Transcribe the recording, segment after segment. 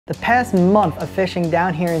The past month of fishing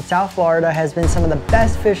down here in South Florida has been some of the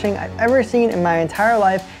best fishing I've ever seen in my entire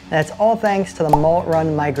life, and that's all thanks to the Mullet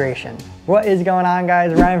Run migration. What is going on,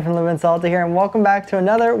 guys? Ryan from Livin here, and welcome back to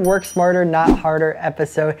another Work Smarter, Not Harder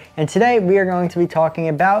episode. And today we are going to be talking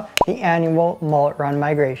about the annual Mullet Run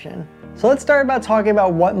migration. So let's start by talking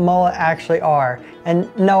about what mullet actually are.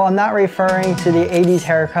 And no, I'm not referring to the 80s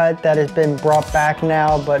haircut that has been brought back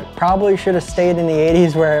now, but probably should have stayed in the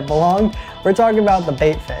 80s where it belonged. We're talking about the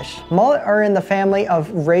bait fish. Mullet are in the family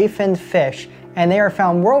of ray-finned fish, and they are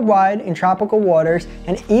found worldwide in tropical waters,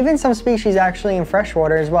 and even some species actually in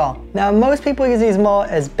freshwater as well. Now, most people use these mullet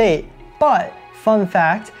as bait, but fun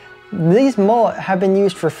fact, these mullet have been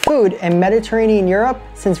used for food in Mediterranean Europe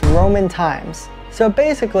since Roman times. So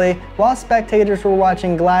basically, while spectators were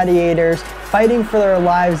watching gladiators fighting for their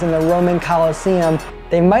lives in the Roman Colosseum,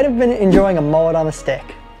 they might have been enjoying a mullet on a stick.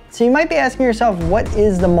 So you might be asking yourself, what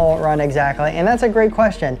is the mullet run exactly? And that's a great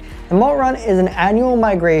question. The mullet run is an annual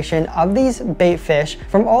migration of these bait fish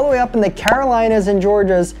from all the way up in the Carolinas and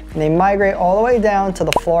Georgias, and they migrate all the way down to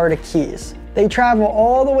the Florida Keys. They travel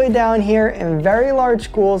all the way down here in very large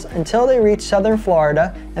schools until they reach southern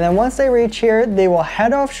Florida, and then once they reach here, they will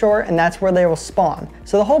head offshore, and that's where they will spawn.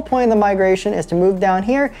 So the whole point of the migration is to move down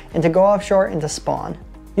here and to go offshore and to spawn.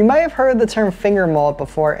 You might have heard the term finger mullet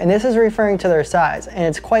before, and this is referring to their size, and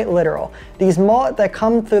it's quite literal. These mullet that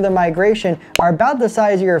come through the migration are about the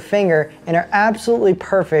size of your finger and are absolutely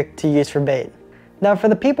perfect to use for bait. Now, for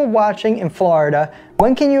the people watching in Florida,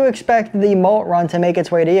 when can you expect the mullet run to make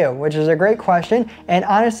its way to you? Which is a great question, and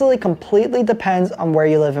honestly completely depends on where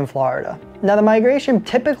you live in Florida. Now, the migration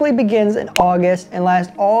typically begins in August and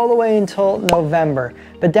lasts all the way until November.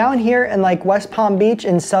 But down here in like West Palm Beach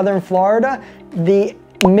in southern Florida, the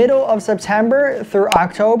middle of September through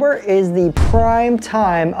October is the prime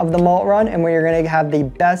time of the mullet run, and where you're gonna have the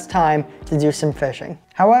best time to do some fishing.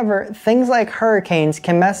 However, things like hurricanes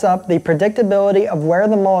can mess up the predictability of where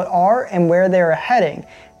the mullet are and where they're heading.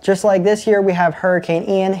 Just like this year, we have Hurricane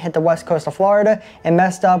Ian hit the west coast of Florida and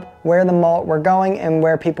messed up where the mullet were going and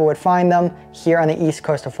where people would find them here on the east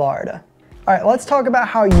coast of Florida. All right, let's talk about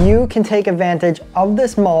how you can take advantage of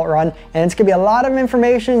this mullet run, and it's gonna be a lot of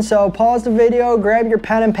information, so pause the video, grab your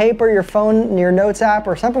pen and paper, your phone, your notes app,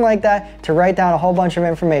 or something like that to write down a whole bunch of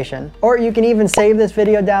information. Or you can even save this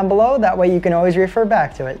video down below, that way you can always refer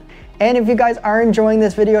back to it. And if you guys are enjoying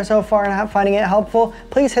this video so far and finding it helpful,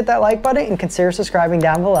 please hit that like button and consider subscribing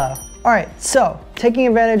down below. All right, so taking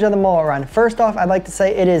advantage of the mullet run. First off, I'd like to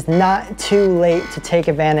say it is not too late to take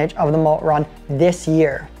advantage of the mullet run this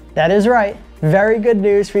year. That is right. Very good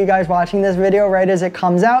news for you guys watching this video right as it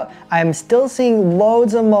comes out. I'm still seeing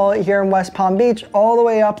loads of mullet here in West Palm Beach all the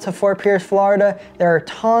way up to Fort Pierce, Florida. There are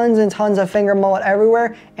tons and tons of finger mullet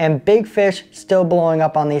everywhere and big fish still blowing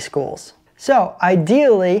up on these schools. So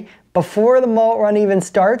ideally, before the mullet run even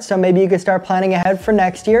starts, so maybe you could start planning ahead for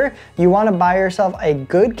next year, you want to buy yourself a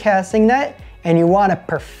good casting net and you want to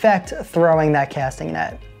perfect throwing that casting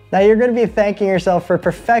net. Now you're going to be thanking yourself for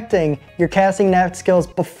perfecting your casting net skills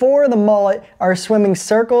before the mullet are swimming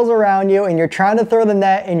circles around you and you're trying to throw the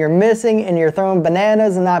net and you're missing and you're throwing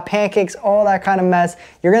bananas and not pancakes, all that kind of mess.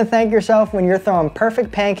 You're going to thank yourself when you're throwing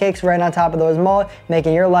perfect pancakes right on top of those mullet,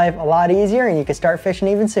 making your life a lot easier and you can start fishing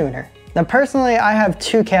even sooner. Now personally, I have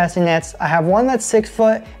two casting nets. I have one that's 6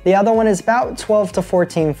 foot, the other one is about 12 to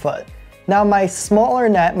 14 foot. Now my smaller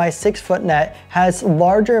net, my 6-foot net, has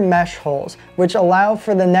larger mesh holes, which allow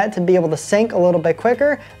for the net to be able to sink a little bit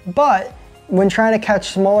quicker, but when trying to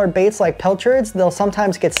catch smaller baits like pilchards, they'll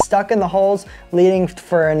sometimes get stuck in the holes, leading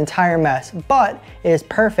for an entire mess, but it is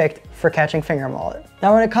perfect for catching finger mullet.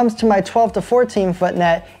 Now when it comes to my 12 to 14 foot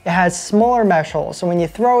net, it has smaller mesh holes, so when you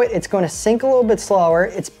throw it, it's going to sink a little bit slower,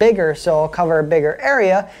 it's bigger, so it'll cover a bigger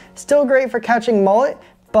area, still great for catching mullet,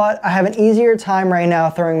 but I have an easier time right now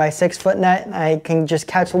throwing my 6-foot net and I can just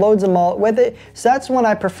catch loads of mullet with it. So that's one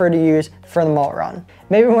I prefer to use for the mullet run.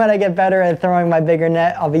 Maybe when I get better at throwing my bigger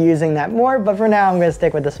net, I'll be using that more, but for now I'm gonna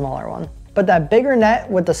stick with the smaller one. But that bigger net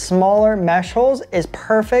with the smaller mesh holes is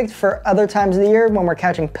perfect for other times of the year when we're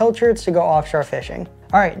catching pilchards to go offshore fishing.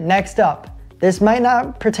 All right, next up. This might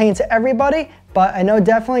not pertain to everybody, but I know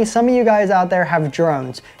definitely some of you guys out there have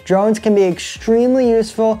drones. Drones can be extremely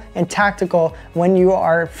useful and tactical when you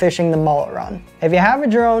are fishing the mullet run. If you have a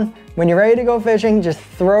drone, when you're ready to go fishing, just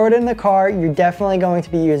throw it in the car. You're definitely going to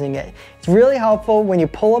be using it. It's really helpful when you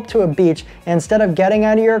pull up to a beach, and instead of getting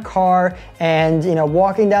out of your car and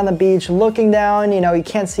walking down the beach, looking down, you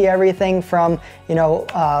can't see everything from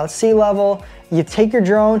sea level. You take your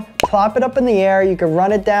drone, plop it up in the air, you can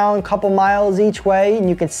run it down a couple miles each way, and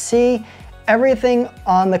you can see everything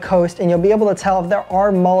on the coast, and you'll be able to tell if there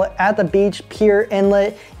are mullet at the beach, pier,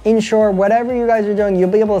 inlet, inshore, whatever you guys are doing. You'll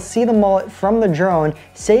be able to see the mullet from the drone,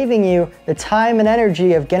 saving you the time and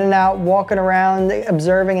energy of getting out, walking around,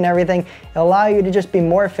 observing and everything. It'll allow you to just be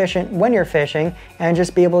more efficient when you're fishing and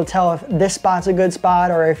just be able to tell if this spot's a good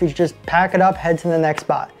spot or if you just pack it up, head to the next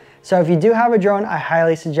spot. So if you do have a drone, I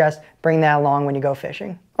highly suggest bring that along when you go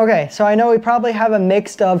fishing. Okay, so I know we probably have a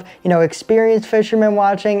mix of, experienced fishermen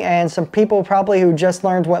watching and some people probably who just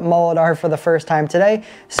learned what mullet are for the first time today.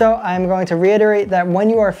 So I'm going to reiterate that when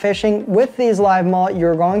you are fishing with these live mullet,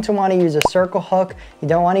 you're going to want to use a circle hook. You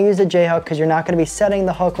don't want to use a J hook because you're not going to be setting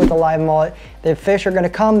the hook with the live mullet. The fish are going to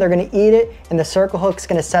come, they're going to eat it, and the circle hook's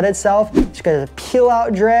going to set itself. It's going to peel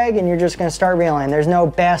out, drag, and you're just going to start reeling. There's no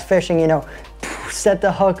bass fishing, set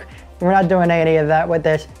the hook. We're not doing any of that with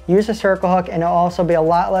this. Use a circle hook and it'll also be a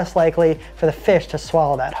lot less likely for the fish to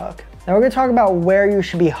swallow that hook. Now we're gonna talk about where you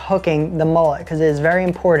should be hooking the mullet because it is very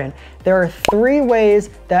important. There are 3 ways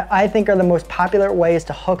that I think are the most popular ways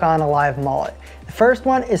to hook on a live mullet. The first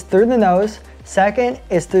one is through the nose, second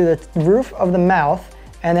is through the roof of the mouth,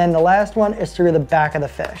 and then the last one is through the back of the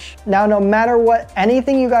fish. Now, no matter what,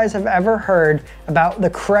 anything you guys have ever heard about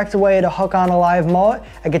the correct way to hook on a live mullet,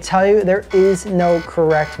 I can tell you there is no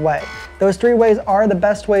correct way. Those 3 ways are the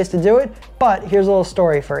best ways to do it, but here's a little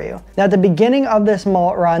story for you. Now, at the beginning of this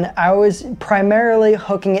mullet run, I was primarily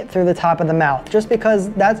hooking it through the top of the mouth, just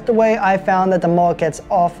because that's the way I found that the mullet gets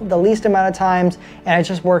off the least amount of times, and it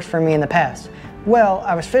just works for me in the past. Well,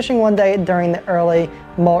 I was fishing one day during the early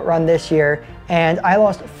mullet run this year, and I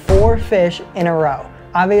lost 4 fish in a row.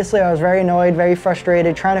 Obviously, I was very annoyed, very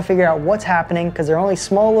frustrated, trying to figure out what's happening because they're only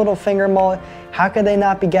small little finger mullet. How could they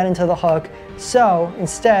not be getting to the hook? So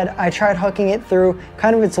instead, I tried hooking it through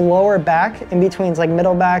kind of its lower back, in between its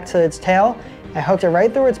middle back to its tail. I hooked it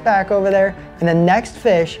right through its back over there, and the next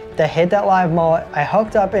fish that hit that live mullet, I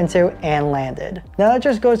hooked up into and landed. Now that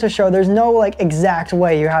just goes to show there's no exact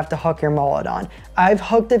way you have to hook your mullet on. I've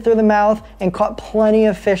hooked it through the mouth and caught plenty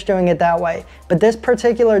of fish doing it that way. But this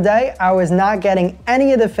particular day, I was not getting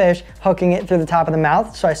any of the fish hooking it through the top of the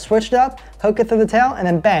mouth, so I switched up, hooked it through the tail, and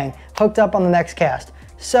then bang, hooked up on the next cast.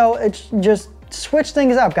 So it's just switch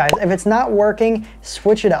things up, guys. If it's not working,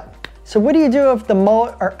 switch it up. So what do you do if the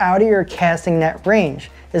mullet are out of your casting net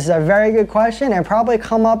range? This is a very good question and probably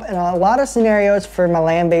come up in a lot of scenarios for my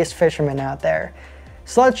land-based fishermen out there.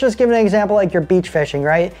 So let's just give an example like you're beach fishing,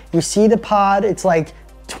 right? You see the pod, it's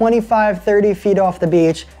 25, 30 feet off the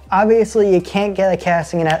beach. Obviously you can't get a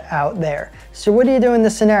casting net out there. So what do you do in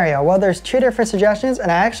this scenario? Well, there's 2 different suggestions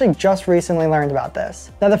and I actually just recently learned about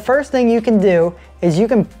this. Now the first thing you can do is you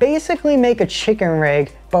can basically make a chicken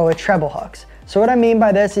rig but with treble hooks. So what I mean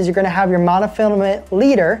by this is you're going to have your monofilament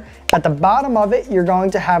leader. At the bottom of it, you're going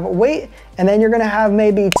to have a weight, and then you're going to have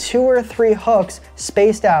maybe 2 or 3 hooks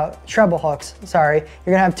spaced out, treble hooks, sorry.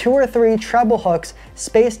 You're going to have 2 or 3 treble hooks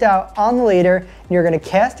spaced out on the leader, and you're going to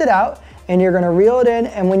cast it out, and you're going to reel it in,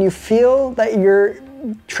 and when you feel that your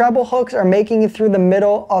treble hooks are making it through the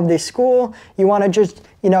middle of the school, you want to just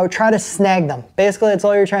try to snag them. Basically, that's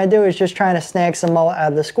all you're trying to do is just trying to snag some mullet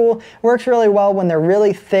out of the school. Works really well when they're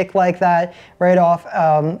really thick like that, right off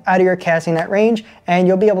out of your casting net range, and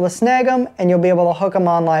you'll be able to snag them and you'll be able to hook them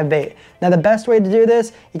on live bait. Now, the best way to do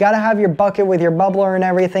this, you got to have your bucket with your bubbler and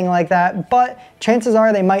everything like that, but chances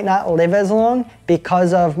are they might not live as long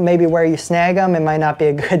because of maybe where you snag them. It might not be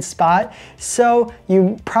a good spot. So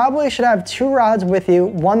you probably should have 2 rods with you,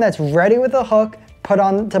 one that's ready with a hook, put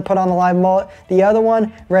on the live mullet, the other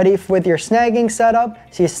one ready with your snagging setup.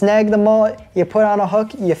 So you snag the mullet, you put on a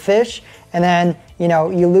hook, you fish, and then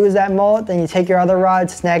you lose that mullet, then you take your other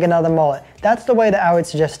rod, snag another mullet. That's the way that I would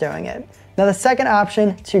suggest doing it. Now the second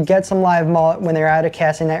option to get some live mullet when they're out of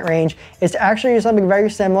casting net range is to actually use something very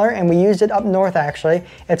similar, and we used it up north actually.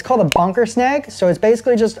 It's called a bunker snag. So it's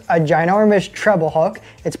basically just a ginormous treble hook.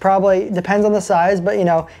 It's probably, depends on the size, but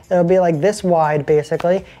it'll be like this wide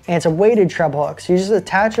basically, and it's a weighted treble hook. So you just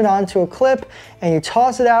attach it onto a clip and you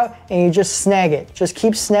toss it out and you just snag it. Just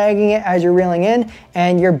keep snagging it as you're reeling in,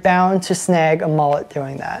 and you're bound to snag a mullet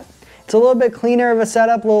doing that. It's a little bit cleaner of a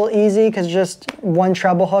setup, a little easy because just one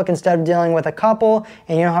treble hook instead of dealing with a couple,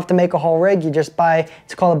 and you don't have to make a whole rig. You just buy,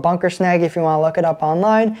 it's called a bunker snag if you want to look it up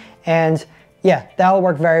online, and yeah, that'll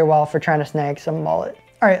work very well for trying to snag some mullet.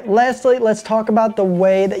 All right, lastly, let's talk about the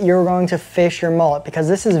way that you're going to fish your mullet because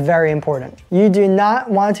this is very important. You do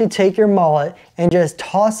not want to take your mullet and just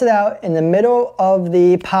toss it out in the middle of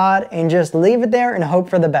the pod and just leave it there and hope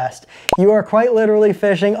for the best. You are quite literally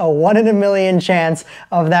fishing a 1 in a million chance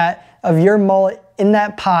of your mullet in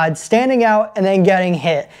that pod, standing out and then getting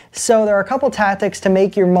hit. So there are a couple tactics to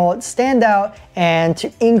make your mullet stand out and to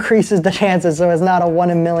increases the chances, so it's not a 1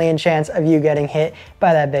 in a million chance of you getting hit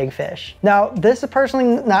by that big fish. Now, this is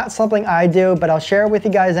personally not something I do, but I'll share it with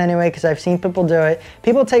you guys anyway because I've seen people do it.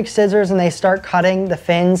 People take scissors and they start cutting the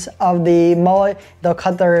fins of the mullet. They'll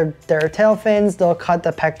cut their tail fins, they'll cut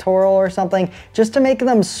the pectoral or something, just to make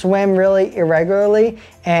them swim really irregularly,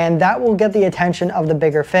 and that will get the attention of the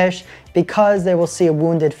bigger fish because they will see a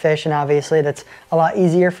wounded fish, and obviously that's a lot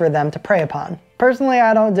easier for them to prey upon. Personally,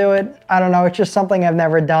 I don't do it. I don't know, it's just something I've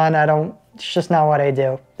never done. It's just not what I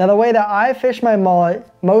do. Now, the way that I fish my mullet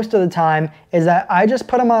most of the time is that I just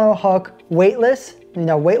put them on a hook, weightless,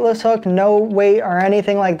 weightless hook, no weight or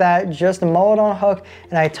anything like that, just a mullet on a hook,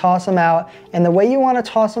 and I toss them out. And the way you want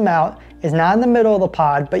to toss them out is not in the middle of the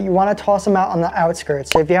pod, but you want to toss them out on the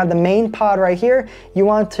outskirts. So if you have the main pod right here, you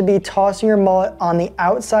want to be tossing your mullet on the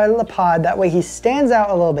outside of the pod. That way he stands out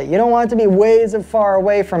a little bit. You don't want it to be way far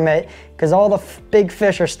away from it because all the big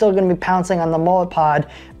fish are still going to be pouncing on the mullet pod,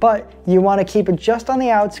 but you want to keep it just on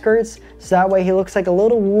the outskirts, so that way he looks like a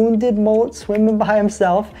little wounded mullet swimming by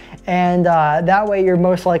himself, and that way you're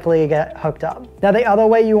most likely to get hooked up. Now, the other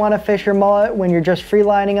way you want to fish your mullet when you're just free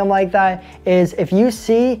lining them like that is if you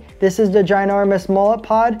see this is the ginormous mullet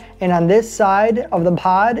pod, and on this side of the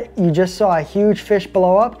pod you just saw a huge fish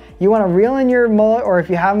blow up, you want to reel in your mullet, or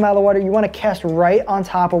if you have them out of the water, you want to cast right on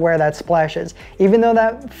top of where that splash is. Even though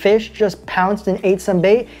that fish just pounced and ate some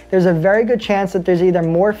bait, there's a very good chance that there's either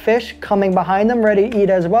more fish coming behind them ready to eat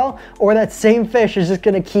as well, or that same fish is just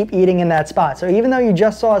going to keep eating in that spot. So even though you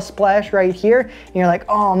just saw a splash right here and you're like,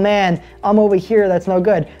 oh man, I'm over here, that's no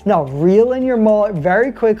good. No, reel in your mullet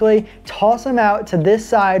very quickly, toss them out to this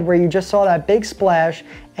side where you just saw that big splash,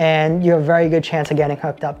 and you have a very good chance of getting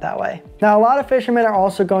hooked up that way. Now, a lot of fishermen are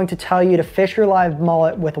also going to tell you to fish your live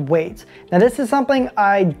mullet with weights. Now, this is something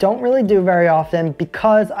I don't really do very often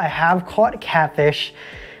because I have caught catfish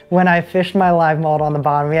when I fished my live mullet on the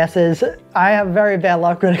bottom. Yes, I have very bad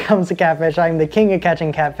luck when it comes to catfish. I'm the king of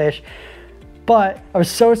catching catfish. But I was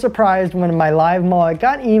so surprised when my live mullet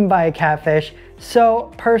got eaten by a catfish.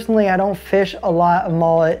 So personally, I don't fish a lot of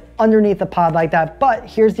mullet underneath the pod like that, but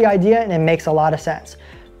here's the idea and it makes a lot of sense.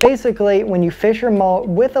 Basically, when you fish your mullet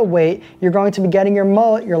with a weight, you're going to be getting your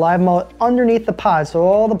mullet, your live mullet, underneath the pod. So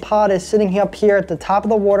all the pod is sitting up here at the top of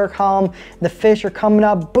the water column. The fish are coming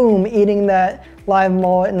up, boom, eating that live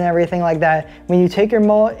mullet and everything like that. When you take your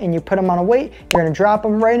mullet and you put him on a weight, you're gonna drop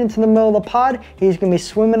him right into the middle of the pod. He's gonna be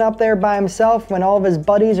swimming up there by himself when all of his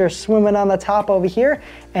buddies are swimming on the top over here.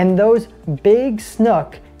 And those big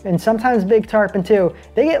snook, and sometimes big tarpon too,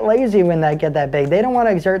 they get lazy when they get that big. They don't want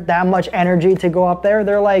to exert that much energy to go up there.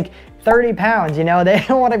 They're like 30 pounds, they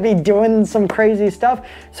don't want to be doing some crazy stuff.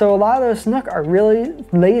 So a lot of those snook are really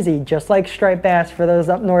lazy, just like striped bass for those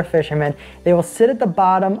up north fishermen. They will sit at the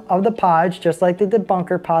bottom of the pods, just like they did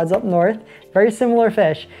bunker pods up north. Very similar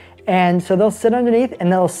fish. And so they'll sit underneath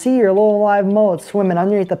and they'll see your little live mullet swimming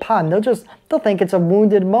underneath the pod, and they'll think it's a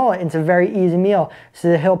wounded mullet. It's a very easy meal,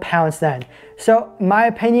 so he'll pounce then. So in my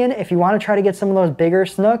opinion, if you want to try to get some of those bigger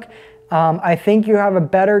snook, I think you have a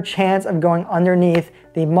better chance of going underneath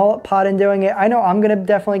the mullet pod and doing it. I know I'm going to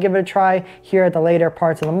definitely give it a try here at the later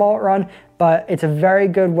parts of the mullet run, but it's a very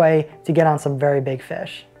good way to get on some very big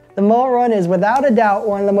fish. The mullet run is without a doubt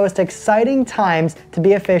one of the most exciting times to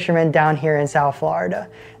be a fisherman down here in South Florida.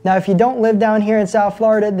 Now, if you don't live down here in South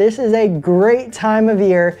Florida, this is a great time of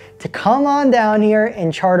year to come on down here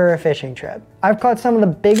and charter a fishing trip. I've caught some of the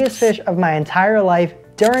biggest fish of my entire life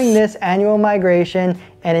during this annual migration,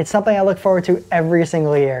 and it's something I look forward to every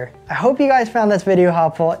single year. I hope you guys found this video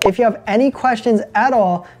helpful. If you have any questions at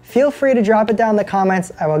all, feel free to drop it down in the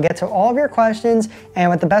comments. I will get to all of your questions, and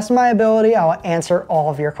with the best of my ability, I will answer all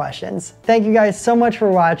of your questions. Thank you guys so much for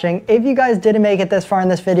watching. If you guys didn't make it this far in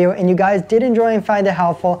this video and you guys did enjoy and find it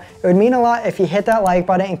helpful, it would mean a lot if you hit that like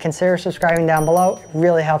button and consider subscribing down below. It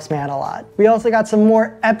really helps me out a lot. We also got some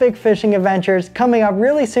more epic fishing adventures coming up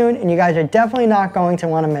really soon, and you guys are definitely not going to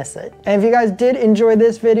want to miss it. And if you guys did enjoy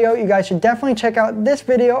this video, you guys should definitely check out this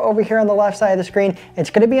video over here on the left side of the screen. It's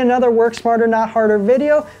going to be another work smarter, not harder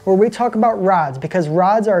video where we talk about rods, because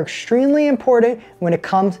rods are extremely important when it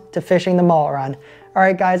comes to fishing the mullet run. All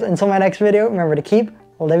right, guys, until my next video, remember to keep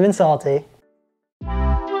living salty.